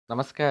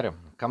നമസ്കാരം,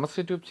 കമസ്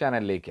യൂട്യൂബ്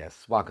ചാനലിലേക്ക്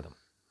സ്വാഗതം.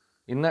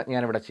 ഇന്ന്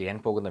ഞാനിവിടെ ചെയ്യാൻ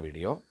പോകുന്ന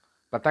വീഡിയോ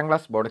 10ാം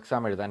ക്ലാസ് ബോർഡ്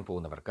എക്സാം എഴുതാൻ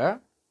പോകുന്നവർക്ക്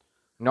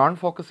നോൺ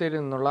ഫോക്കസ്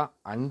ഏരിയയിൽ നിന്നുള്ള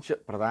 5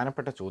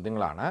 പ്രധാനപ്പെട്ട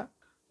ചോദ്യങ്ങളാണ്.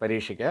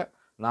 പരീക്ഷയ്ക്ക്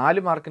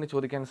 4 മാർക്കിന്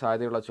ചോദിക്കാൻ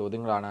സാധ്യതയുള്ള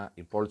ചോദ്യങ്ങളാണ്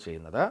ഇപ്പോൾ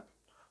ചെയ്യുന്നത്.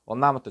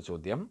 ഒന്നാമത്തെ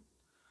ചോദ്യം,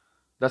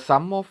 the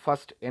sum of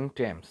first n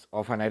terms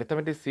of an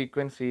arithmetic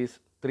sequence is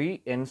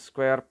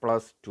 3n²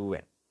 +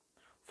 2n.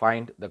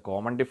 Find the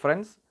common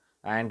difference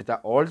and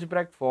the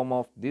algebraic form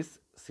of this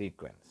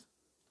sequence.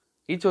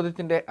 ഈ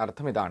ചോദ്യത്തിൻ്റെ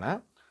അർത്ഥം ഇതാണ്: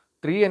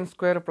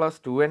 3n² +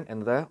 2n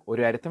എന്നത്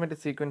ഒരു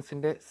arithmetic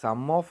സീക്വൻസിൻ്റെ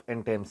some of n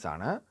terms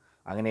ആണ്.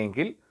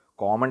 അങ്ങനെയെങ്കിൽ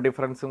common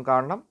ഡിഫറൻസും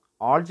കാണണം,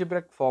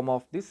 algebraic form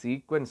of the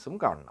സീക്വൻസും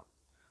കാണണം.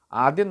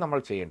 ആദ്യം നമ്മൾ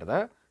ചെയ്യേണ്ടത്,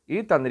 ഈ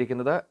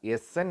തന്നിരിക്കുന്നത്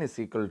Sn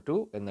 =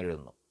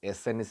 എന്നെഴുതുന്നു.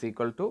 Sn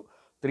 =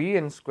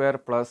 3n²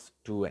 +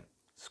 2n.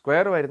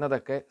 Square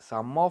വരുന്നതൊക്കെ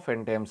സം ഓഫ്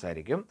n ടേംസ്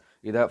ആയിരിക്കും.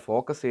 ഇത്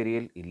ഫോക്കസ്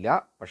ഏരിയയിൽ ഇല്ല,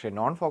 പക്ഷേ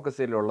നോൺ ഫോക്കസ്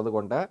ഏരിയയിൽ ഉള്ളത്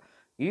കൊണ്ട്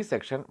ഈ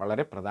സെക്ഷൻ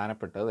വളരെ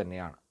പ്രധാനപ്പെട്ടത്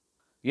തന്നെയാണ്.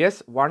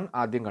 S1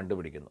 ആദ്യം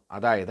കണ്ടുപിടിക്കുന്നു,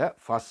 അതായത്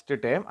ഫസ്റ്റ്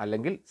ടേം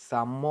അല്ലെങ്കിൽ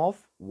സം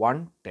ഓഫ് 1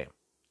 ടേം.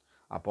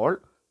 അപ്പോൾ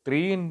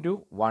 3 ×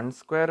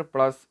 1²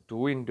 + 2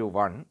 ×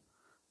 1,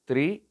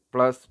 3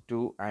 +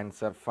 2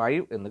 ആൻസർ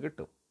 5 എന്ന്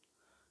കിട്ടും.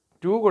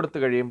 2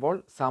 കൊടുത്തു കഴിയുമ്പോൾ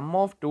സം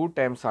ഓഫ് 2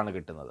 ടേംസ് ആണ്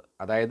കിട്ടുന്നത്,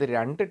 അതായത്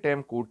 2 ടേം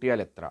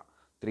കൂട്ടിയാൽ എത്ര?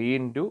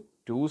 3 ×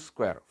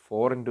 2²,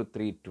 4 ×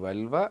 3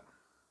 12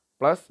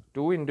 +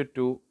 2 ×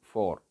 2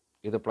 4.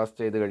 ഇത് പ്ലസ്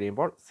ചെയ്ത്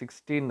കഴിയുമ്പോൾ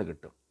 16 എന്ന്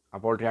കിട്ടും.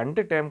 അപ്പോൾ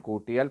 2 ടേം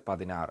കൂട്ടിയാൽ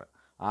 16.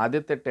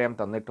 ആദ്യത്തെ ടേം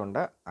തന്നിട്ടുണ്ട്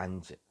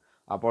 5.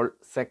 അപ്പോൾ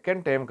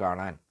സെക്കൻഡ് ടേം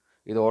കാണാൻ,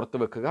 ഇത് ഓർത്ത്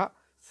വെക്കുക,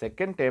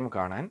 സെക്കൻഡ് ടേം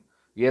കാണാൻ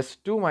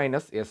S2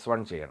 -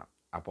 S1 ചെയ്യണം.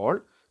 അപ്പോൾ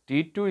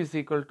T2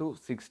 =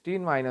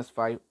 16 -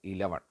 5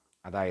 11.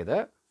 അതായത്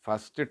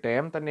ഫസ്റ്റ്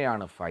ടേം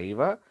തന്നെയാണ്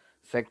 5,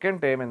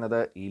 സെക്കൻഡ് ടേം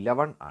എന്നത്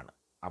 11 ആണ്.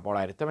 അപ്പോൾ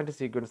അരിത്തമെറ്റിക്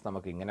സീക്വൻസ്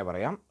നമുക്ക് ഇങ്ങനെ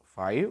പറയാം: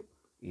 5,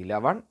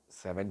 11,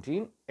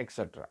 17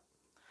 etc.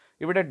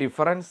 ഇവിടെ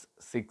ഡിഫറൻസ്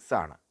 6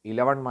 ആണ്.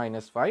 11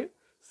 - 5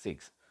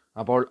 6.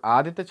 അപ്പോൾ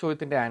ആദ്യത്തെ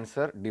ചോദ്യത്തിൻ്റെ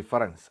ആൻസർ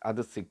ഡിഫറൻസ്,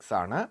 അത് 6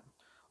 ആണ്.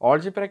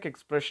 ഓൾജിബ്രിക്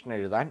എക്സ്പ്രഷൻ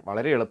എഴുതാൻ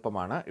വളരെ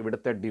എളുപ്പമാണ്.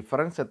 ഇവിടുത്തെ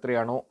ഡിഫറൻസ്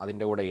എത്രയാണോ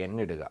അതിൻ്റെ കൂടെ n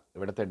ഇടുക.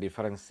 ഇവിടുത്തെ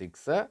ഡിഫറൻസ്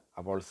 6,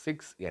 അപ്പോൾ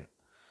 6n.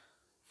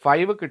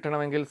 5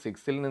 കിട്ടണമെങ്കിൽ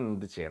 6ൽ നിന്ന്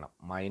എന്ത് ചെയ്യണം?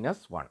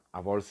 -1.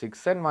 അപ്പോൾ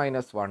 6n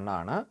 - 1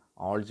 ആണ്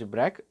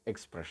ഓൾജിബ്രിക്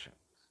എക്സ്പ്രഷൻ.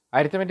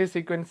 അരിത്തമെറ്റിക്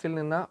സീക്വൻസിൽ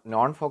നിന്ന്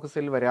നോൺ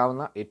ഫോക്കസിൽ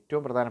വരാവുന്ന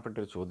ഏറ്റവും പ്രധാനപ്പെട്ട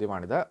ഒരു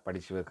ചോദ്യമാണിത്,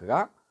 പഠിച്ചു വെക്കുക.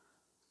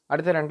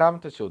 അടുത്ത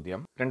രണ്ടാമത്തെ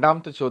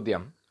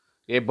ചോദ്യം,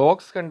 A box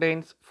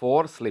contains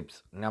 4 slips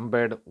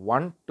numbered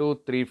 1, 2,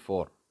 3,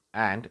 4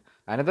 and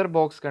another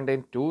box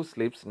contains 2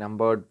 slips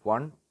numbered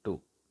 1, 2.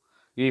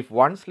 If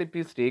one slip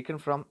is taken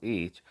from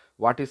each,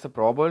 what is the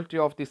probability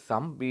of the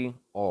sum being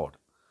odd?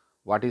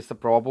 What is the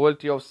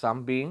probability of sum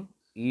being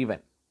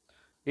even?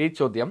 ഈ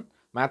ചോദ്യം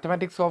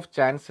mathematics of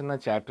chance എന്ന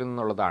ചാപ്റ്ററിൽ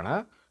നിന്നുള്ളതാണ്.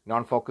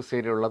 Non focus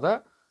area ഉള്ളത്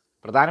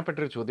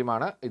പ്രധാനപ്പെട്ടൊരു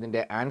ചോദ്യമാണ്.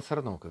 ഇതിൻ്റെ answer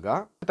നോക്കുക.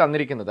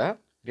 തന്നിരിക്കുന്നത്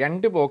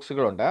 2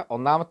 ബോക്സുകളുണ്ട്.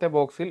 ഒന്നാമത്തെ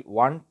ബോക്സിൽ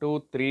 1, 2,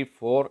 3,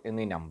 4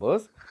 എന്നീ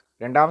നമ്പേഴ്സ്,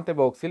 രണ്ടാമത്തെ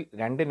ബോക്സിൽ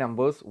 2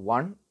 നമ്പേഴ്സ്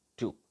 1,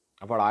 2.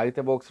 അപ്പോൾ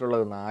ആദ്യത്തെ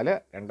ബോക്സിലുള്ളത് 4,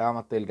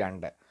 രണ്ടാമത്തേൽ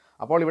 2.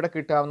 അപ്പോൾ ഇവിടെ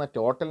കിട്ടാവുന്ന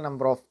ടോട്ടൽ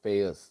നമ്പർ ഓഫ്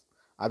പെയേഴ്സ്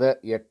അത്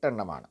 8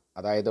 എണ്ണമാണ്.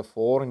 അതായത്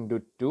 4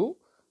 × 2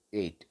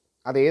 8.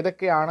 അത്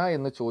ഏതൊക്കെയാണ്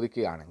എന്ന്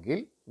ചോദിക്കുകയാണെങ്കിൽ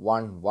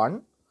 1, 1,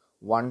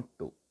 1,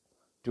 2,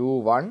 2,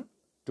 1,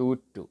 2,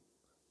 2,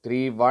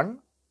 3, 1,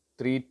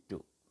 3,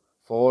 2,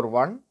 4,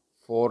 1,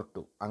 4,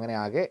 2. അങ്ങനെ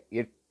ആകെ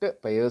 8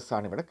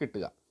 പെയേഴ്സാണ് ഇവിടെ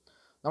കിട്ടുക.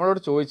 നമ്മളോട്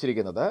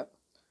ചോദിച്ചിരിക്കുന്നത്,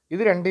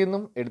 ഇത് രണ്ടിൽ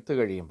നിന്നും എടുത്തു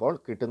കഴിയുമ്പോൾ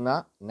കിട്ടുന്ന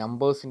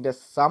നമ്പേഴ്സിൻ്റെ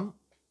സം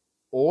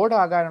ഓഡ്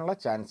ആകാനുള്ള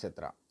ചാൻസ്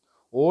എത്ര?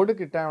 ഓഡ്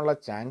കിട്ടാനുള്ള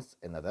ചാൻസ്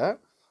എന്നത്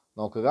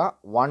നോക്കുക,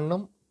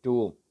 1ഉം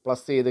 2ഉം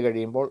പ്ലസ് ചെയ്ത്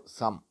കഴിയുമ്പോൾ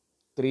സം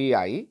 3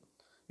 ആയി.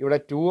 ഇവിടെ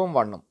 2ഉം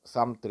 1ഉം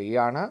സം 3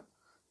 ആണ്.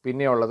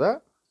 പിന്നെയുള്ളത്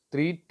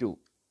 3, 2,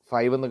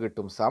 5 എന്ന്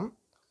കിട്ടും സം.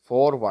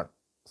 4, 1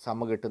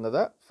 സം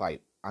കിട്ടുന്നത്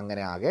 5.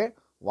 അങ്ങനെ ആകെ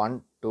 1,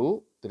 2,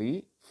 3,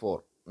 4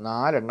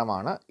 4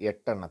 എണ്ണമാണ്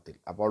 8 എണ്ണത്തിൽ.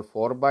 അപ്പോൾ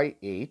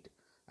 4/8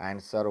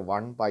 answer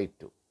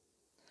 1/2.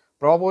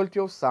 Probability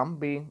of some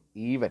being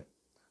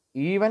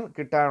even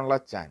കിട്ടാനുള്ള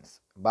ചാൻസ്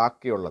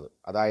ബാക്കിയുള്ളത്,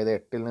 അതായത്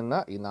 8ൽ നിന്ന്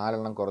ഈ 4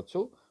 എണ്ണം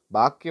കുറച്ചു,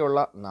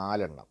 ബാക്കിയുള്ള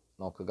 4 എണ്ണം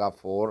നോക്കുക,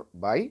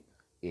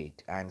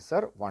 4/8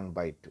 ആൻസർ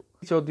 1/2.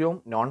 ഈ ചോദ്യവും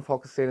നോൺ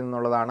ഫോക്കസ് ഏരിയയിൽ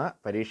നിന്നുള്ളതാണ്.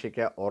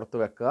 പരീക്ഷയ്ക്ക് ഓർത്തു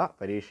വെക്കുക,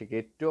 പരീക്ഷയ്ക്ക്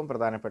ഏറ്റവും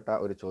പ്രധാനപ്പെട്ട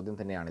ഒരു ചോദ്യം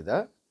തന്നെയാണിത്.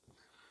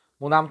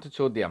 മൂന്നാമത്തെ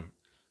ചോദ്യം,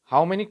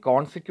 how many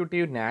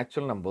consecutive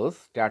natural numbers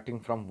starting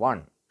from 1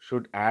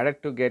 should added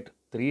to get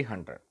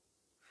 300?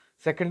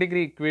 Second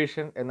degree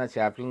equation എന്ന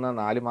ചാപ്റ്ററിൽ നിന്ന്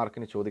 4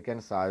 മാർക്കിന് ചോദിക്കാൻ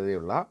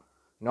സാധ്യതയുള്ള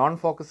നോൺ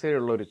ഫോക്കസ്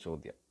ഏരിയയുള്ള ഒരു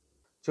ചോദ്യം.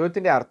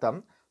 ചോദ്യത്തിൻ്റെ അർത്ഥം,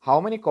 how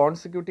many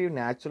consecutive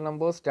natural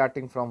numbers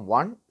starting from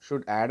 1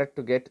 should added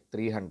to get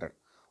 300?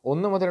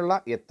 1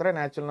 മുതലുള്ള എത്ര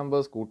നാച്ചുറൽ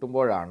നമ്പേഴ്സ്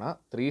കൂട്ടുമ്പോഴാണ്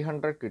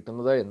 300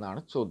 കിട്ടുന്നത്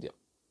എന്നാണ് ചോദ്യം.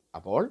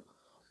 അപ്പോൾ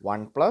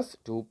 1 +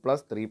 2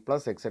 + 3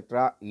 +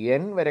 etc.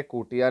 n വരെ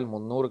കൂട്ടിയാൽ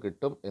 300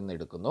 കിട്ടും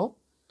എന്നെടുക്കുന്നു.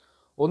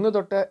 1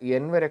 തൊട്ട്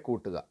n വരെ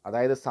കൂട്ടുക,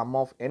 അതായത് some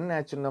of n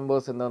natural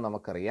numbers എന്നത്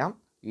നമുക്കറിയാം.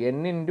 n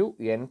 ×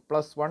 n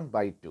 +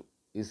 1/2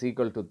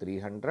 =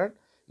 300.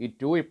 ഈ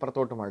 2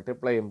 ഇപ്പുറത്തോട്ട്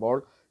മൾട്ടിപ്ലൈ ചെയ്യുമ്പോൾ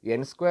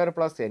n square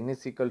plus n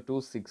is equal to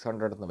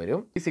 600 എന്ന്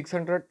വരും. ഈ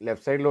 600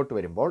 ലെഫ്റ്റ് സൈഡിലോട്ട്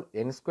വരുമ്പോൾ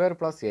n square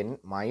plus n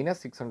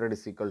minus 600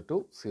 is equal to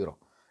 0.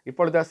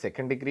 ഇപ്പോൾ ഇത്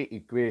സെക്കൻഡ് ഡിഗ്രി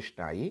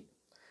ഇക്വേഷനായി.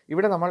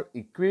 ഇവിടെ നമ്മൾ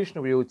ഇക്വേഷൻ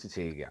ഉപയോഗിച്ച്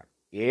ചെയ്യുകയാണ്.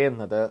 a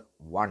എന്നത്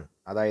 1,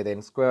 അതായത്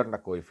n സ്ക്വയറിൻ്റെ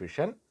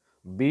കോയിഫിഷ്യൻ,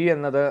 b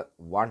എന്നത്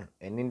 1,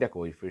 n-ൻ്റെ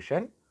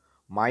കോയിഫിഷ്യൻ,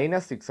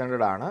 മൈനസ്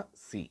 600 ആണ്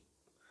c.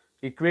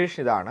 ഇക്വേഷൻ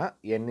ഇതാണ്.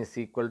 n is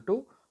equal to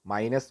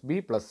minus B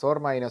plus or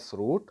minus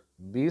root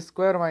B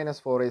square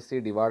minus 4ac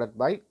divided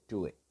by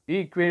 2a. ഈ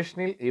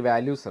ഇക്വേഷനിൽ ഈ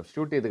വാല്യൂ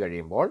സബ്സ്റ്റിറ്റ്യൂട്ട് ചെയ്ത്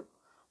കഴിയുമ്പോൾ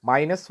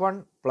 -1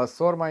 plus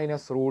or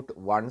minus root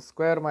 1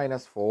 square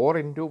minus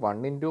 4 into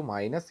 1 into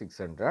minus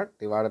 600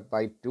 divided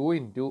by 2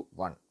 into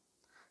 1.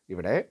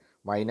 ഇവിടെ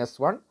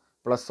 -1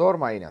 plus or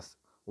minus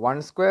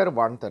 1 square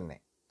 1 തന്നെ,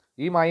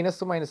 ഈ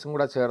മൈനസും മൈനസും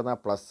കൂടെ ചേർന്ന്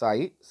പ്ലസ്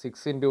ആയി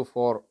 6 ഇൻറ്റു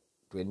 4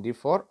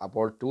 24.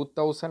 അപ്പോൾ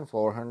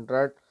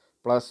 2400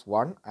 പ്ലസ്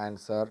 1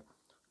 ആൻസർ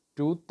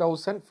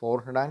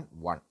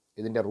 2401.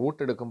 ഇതിൻ്റെ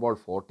റൂട്ട് എടുക്കുമ്പോൾ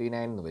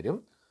 49 എന്ന് വരും.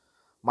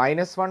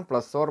 -1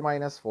 പ്ലസ് ഓർ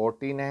മൈനസ്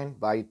 49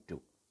 ബൈ 2.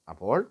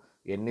 അപ്പോൾ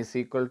n is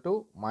equal to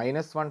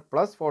 -1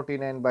 plus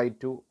 49 by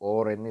 2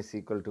 or n is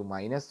equal to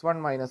 -1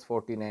 minus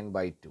 49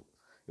 by 2.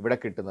 ഇവിടെ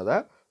കിട്ടുന്നത്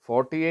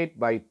 48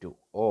 by 2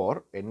 or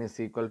n is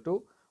equal to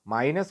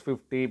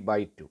 -50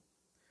 by 2.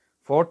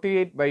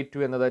 48 by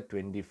 2 എന്നത്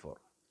 24.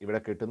 ഇവിടെ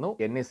കിട്ടുന്നു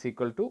n is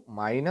equal to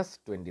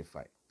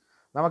 -25.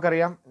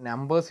 നമുക്കറിയാം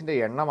നമ്പേഴ്സിൻ്റെ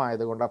എണ്ണം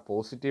ആയതുകൊണ്ട്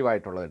പോസിറ്റീവ്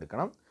ആയിട്ടുള്ളത്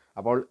എടുക്കണം.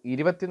 അപ്പോൾ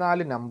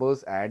 24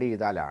 നമ്പേഴ്സ് ആഡ്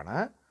ചെയ്താലാണ്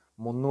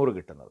 300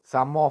 കിട്ടുന്നത്.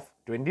 Some of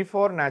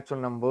 24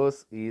 natural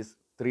numbers is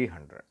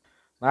 300.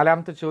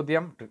 നാലാമത്തെ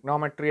ചോദ്യം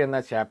ട്രിഗ്നോമെട്രി എന്ന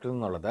ചാപ്റ്ററിൽ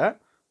നിന്നുള്ളത്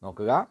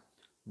നോക്കുക.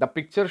 The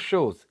picture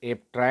shows A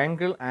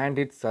triangle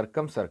and it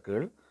സർക്കം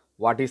circle.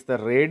 What is the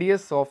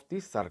radius of the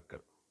circle?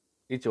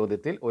 ഈ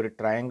ചോദ്യത്തിൽ ഒരു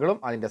ട്രയാങ്കിളും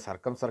അതിൻ്റെ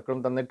സർക്കം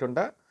സർക്കിളും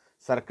തന്നിട്ടുണ്ട്.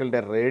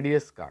 സർക്കിളിൻ്റെ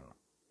റേഡിയസ് കാണണം.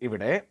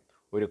 ഇവിടെ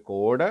ഒരു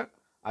കോഡ്,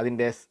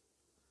 അതിൻ്റെ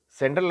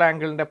സെൻട്രൽ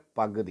ആംഗിളിൻ്റെ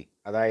പകുതി,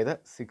 അതായത്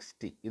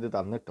 60 ഇത്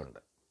തന്നിട്ടുണ്ട്.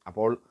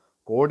 അപ്പോൾ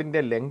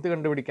കോഡിൻ്റെ ലെങ്ത്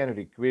കണ്ടുപിടിക്കാൻ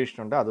ഒരു ഇക്വേഷൻ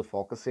ഉണ്ട്. അത്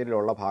ഫോക്കസ്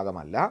ഏരിയയിലുള്ള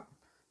ഭാഗമല്ല.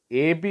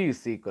 A B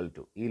is equal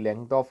to, ഈ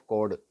length of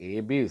code A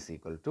B is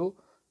equal to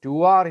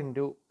 2r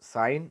into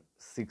sine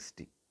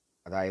 60.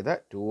 അതായത്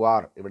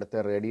 2r ഇവിടുത്തെ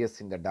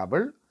റേഡിയസിൻ്റെ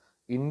ഡബിൾ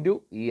ഇൻറ്റു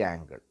ഈ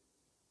ആംഗിൾ.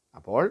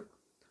 അപ്പോൾ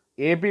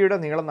എ ബിയുടെ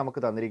നീളം നമുക്ക്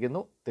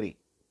തന്നിരിക്കുന്നു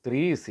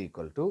 3 is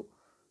equal to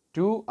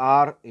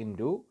 2r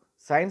into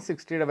sine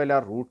 60യുടെ വില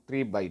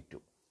 √3/2.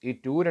 ഈ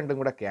 2 രണ്ടും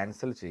കൂടെ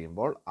ക്യാൻസൽ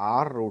ചെയ്യുമ്പോൾ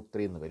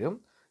r√3 എന്ന് വരും.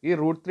 ഈ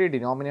 √3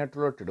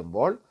 ഡിനോമിനേറ്ററിലോട്ട്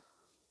ഇടുമ്പോൾ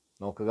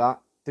നോക്കുക,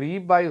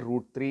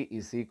 3/√3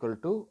 ഈസ് ഈക്വൽ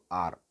ടു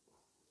r.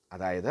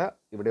 അതായത്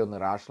ഇവിടെ ഒന്ന്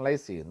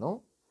റാഷണലൈസ് ചെയ്യുന്നു.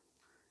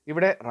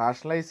 ഇവിടെ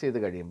റാഷണലൈസ് ചെയ്ത്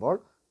കഴിയുമ്പോൾ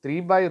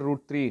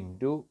 3/√3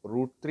 ഇൻറ്റു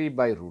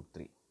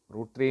 √3/√3.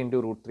 √3 ഇൻറ്റു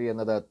 √3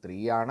 എന്നത് 3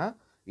 ആണ്.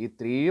 ഈ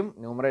 3യും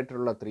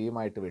ന്യൂമറേറ്ററിലുള്ള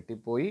 3യുമായിട്ട്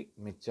വെട്ടിപ്പോയി,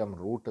 മിച്ചം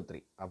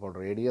 √3. അപ്പോൾ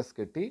റേഡിയസ്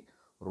കിട്ടി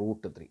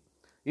 √3.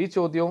 ഈ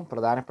ചോദ്യവും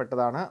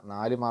പ്രധാനപ്പെട്ടതാണ്.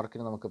 4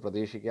 മാർക്കിന് നമുക്ക്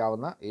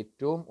പ്രതീക്ഷിക്കാവുന്ന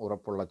ഏറ്റവും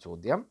ഉറപ്പുള്ള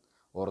ചോദ്യം.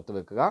 ഓർത്ത്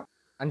വെക്കുക.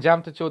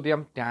 അഞ്ചാമത്തെ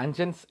ചോദ്യം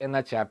ടാൻജൻസ് എന്ന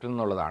ചാപ്റ്ററിൽ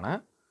നിന്നുള്ളതാണ്.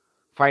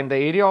 Find the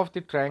area of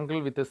the triangle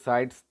with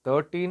sides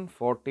 13,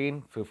 14,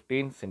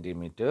 15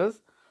 centimetres.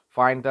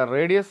 Find the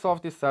radius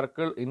of the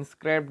circle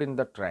inscribed in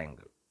the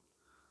triangle.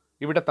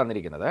 ഇവിടെ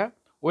തന്നിരിക്കുന്നത്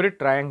ഒരു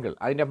ട്രയാങ്കിൾ,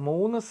 അതിൻ്റെ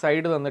 3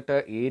 സൈഡ് തന്നിട്ട്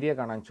ഏരിയ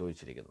കാണാൻ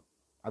ചോദിച്ചിരിക്കുന്നു.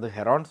 അത്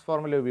ഹെറോൺസ്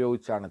ഫോർമുല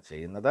ഉപയോഗിച്ചാണ്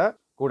ചെയ്യുന്നത്.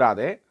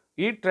 കൂടാതെ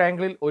ഈ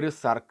ട്രയാങ്കിളിൽ ഒരു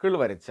സർക്കിൾ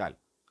വരച്ചാൽ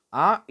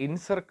ആ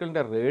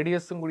ഇൻസർക്കിളിൻ്റെ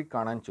റേഡിയസും കൂടി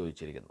കാണാൻ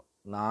ചോദിച്ചിരിക്കുന്നു.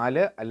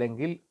 4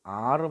 അല്ലെങ്കിൽ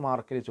 6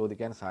 മാർക്കിന്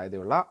ചോദിക്കാൻ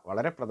സാധ്യതയുള്ള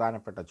വളരെ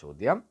പ്രധാനപ്പെട്ട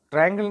ചോദ്യം.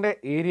 ട്രയാങ്കിളിൻ്റെ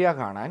ഏരിയ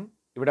കാണാൻ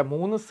ഇവിടെ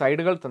 3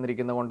 സൈഡുകൾ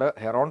തന്നിരിക്കുന്നതുകൊണ്ട്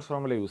ഹെറോൺസ്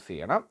ഫോർമുല യൂസ്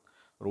ചെയ്യണം.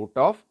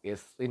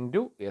 √(s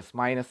into S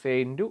minus A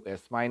into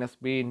S minus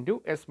B into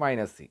S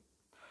minus C).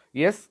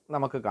 S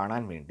നമുക്ക്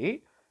കാണാൻ വേണ്ടി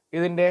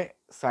ഇതിൻ്റെ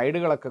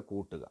സൈഡുകളൊക്കെ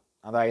കൂട്ടുക,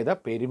 അതായത്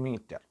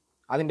പെരിമീറ്റർ.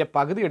 അതിൻ്റെ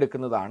പകുതി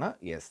എടുക്കുന്നതാണ്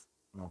എസ്.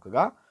 നോക്കുക,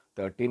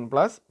 13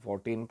 പ്ലസ്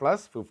 14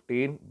 പ്ലസ്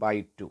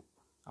 15/2.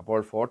 അപ്പോൾ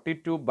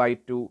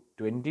 42/2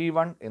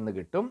 21 എന്ന്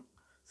കിട്ടും.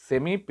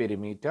 സെമി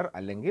പെരിമീറ്റർ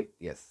അല്ലെങ്കിൽ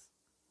എസ്.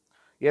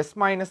 എസ്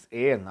മൈനസ്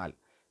എ എന്നാൽ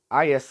ആ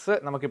എസ്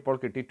നമുക്കിപ്പോൾ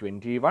കിട്ടി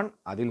 21.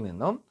 അതിൽ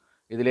നിന്നും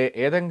ഇതിലെ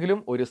ഏതെങ്കിലും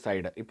ഒരു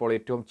സൈഡ്, ഇപ്പോൾ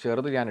ഏറ്റവും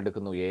ചെറുത് ഞാൻ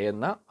എടുക്കുന്നു എ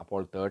എന്ന്,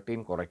 അപ്പോൾ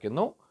 13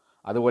 കുറയ്ക്കുന്നു.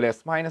 അതുപോലെ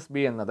എസ് മൈനസ്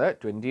ബി എന്നത്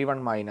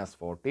 21 മൈനസ്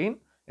 14,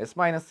 എസ്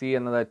മൈനസ് സി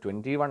എന്നത്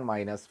 21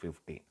 മൈനസ്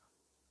 15.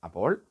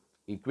 അപ്പോൾ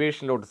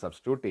ഇക്വേഷനിലോട്ട്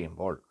സബ്സ്റ്റിറ്റ്യൂട്ട്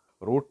ചെയ്യുമ്പോൾ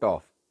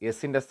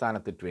 √(s)ൻ്റെ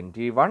സ്ഥാനത്ത്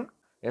 21,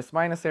 എസ്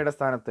മൈനസ് എയുടെ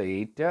സ്ഥാനത്ത്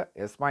 8,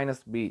 S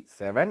minus B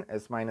 7,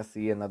 S minus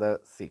C എന്നത്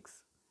 6.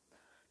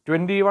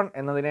 21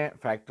 എന്നതിനെ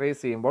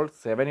ഫാക്ടറൈസ് ചെയ്യുമ്പോൾ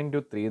 7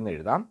 ഇൻറ്റു 3 എന്ന്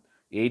എഴുതാം.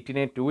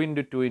 8നെ 2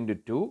 ഇൻറ്റു 2 ഇൻറ്റു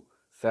 2,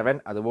 7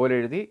 അതുപോലെ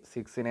എഴുതി.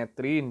 6നെ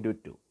 3 ഇൻറ്റു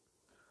 2.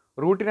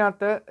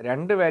 റൂട്ടിനകത്ത്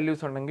 2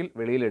 വാല്യൂസ് ഉണ്ടെങ്കിൽ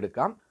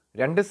വെളിയിലെടുക്കാം.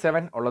 2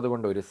 7 ഉള്ളത്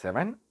കൊണ്ട് ഒരു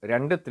 7,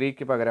 2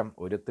 3ക്ക് പകരം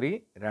ഒരു 3,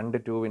 2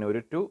 2വിന്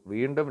ഒരു 2,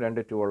 വീണ്ടും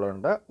 2 2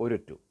 ഉള്ളതുകൊണ്ട് ഒരു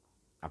 2.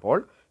 അപ്പോൾ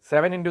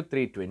 7 into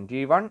 3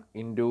 21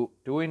 into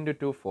 2 into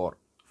 2 4,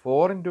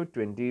 4 into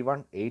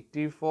 21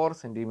 84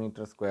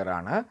 centimetre square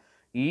ആണ്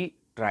ഈ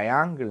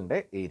ട്രയാങ്കിളിൻ്റെ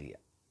ഏരിയ.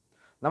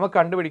 നമുക്ക്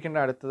കണ്ടുപിടിക്കേണ്ട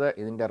അടുത്തത്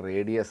ഇതിൻ്റെ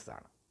റേഡിയസ്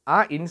ആണ്. ആ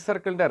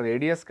ഇൻസർക്കിളിൻ്റെ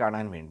റേഡിയസ്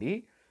കാണാൻ വേണ്ടി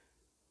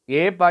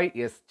എ ബൈ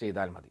എസ്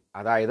ചെയ്താൽ മതി.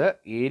 അതായത്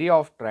area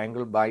of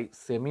triangle by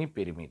semi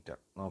perimeter.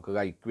 നോക്കുക,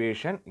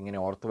 ഇക്വേഷൻ ഇങ്ങനെ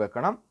ഓർത്ത്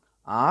വെക്കണം.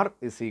 R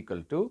is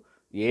equal to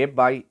A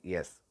by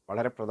S.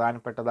 വളരെ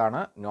പ്രധാനപ്പെട്ടതാണ്.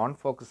 നോൺ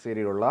ഫോക്കസ്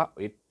ഏരിയയിലുള്ള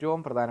ഏറ്റവും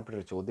പ്രധാനപ്പെട്ട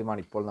ഒരു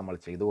ചോദ്യമാണ് ഇപ്പോൾ നമ്മൾ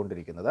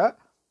ചെയ്തുകൊണ്ടിരിക്കുന്നത്.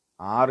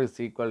 R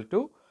is equal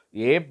to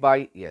A by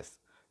S.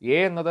 A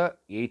എന്നത്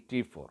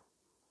 84,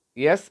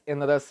 എസ്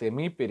എന്നത്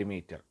സെമി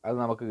പെരിമീറ്റർ, അത്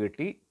നമുക്ക്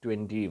കിട്ടി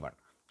 21.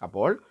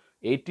 അപ്പോൾ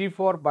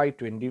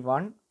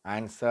 84/21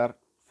 ആൻസർ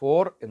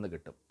 4 എന്ന്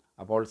കിട്ടും.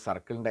 അപ്പോൾ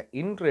സർക്കിളിൻ്റെ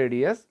ഇൻ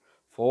റേഡിയസ്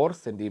 4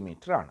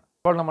 സെൻറ്റിമീറ്റർ ആണ്.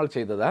 ഇപ്പോൾ നമ്മൾ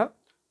ചെയ്തത്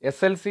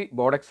SLC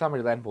ബോർഡ് എക്സാം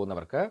എഴുതാൻ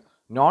പോകുന്നവർക്ക്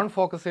നോൺ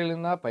ഫോക്കസിൽ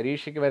നിന്ന്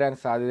പരീക്ഷയ്ക്ക് വരാൻ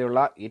സാധ്യതയുള്ള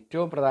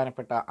ഏറ്റവും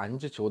പ്രധാനപ്പെട്ട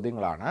 5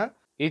 ചോദ്യങ്ങളാണ്.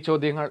 ഈ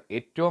ചോദ്യങ്ങൾ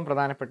ഏറ്റവും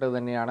പ്രധാനപ്പെട്ടത്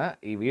തന്നെയാണ്.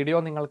 ഈ വീഡിയോ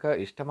നിങ്ങൾക്ക്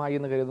ഇഷ്ടമായി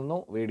എന്ന് കരുതുന്നു.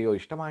 വീഡിയോ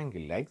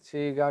ഇഷ്ടമായെങ്കിൽ ലൈക്ക്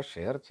ചെയ്യുക,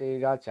 ഷെയർ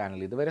ചെയ്യുക.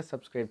 ചാനൽ ഇതുവരെ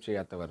സബ്സ്ക്രൈബ്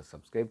ചെയ്യാത്തവർ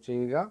സബ്സ്ക്രൈബ്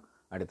ചെയ്യുക.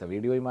 അടുത്ത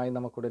വീഡിയോയുമായി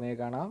നമുക്കുടനെ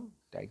കാണാം.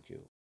 Thank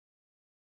you.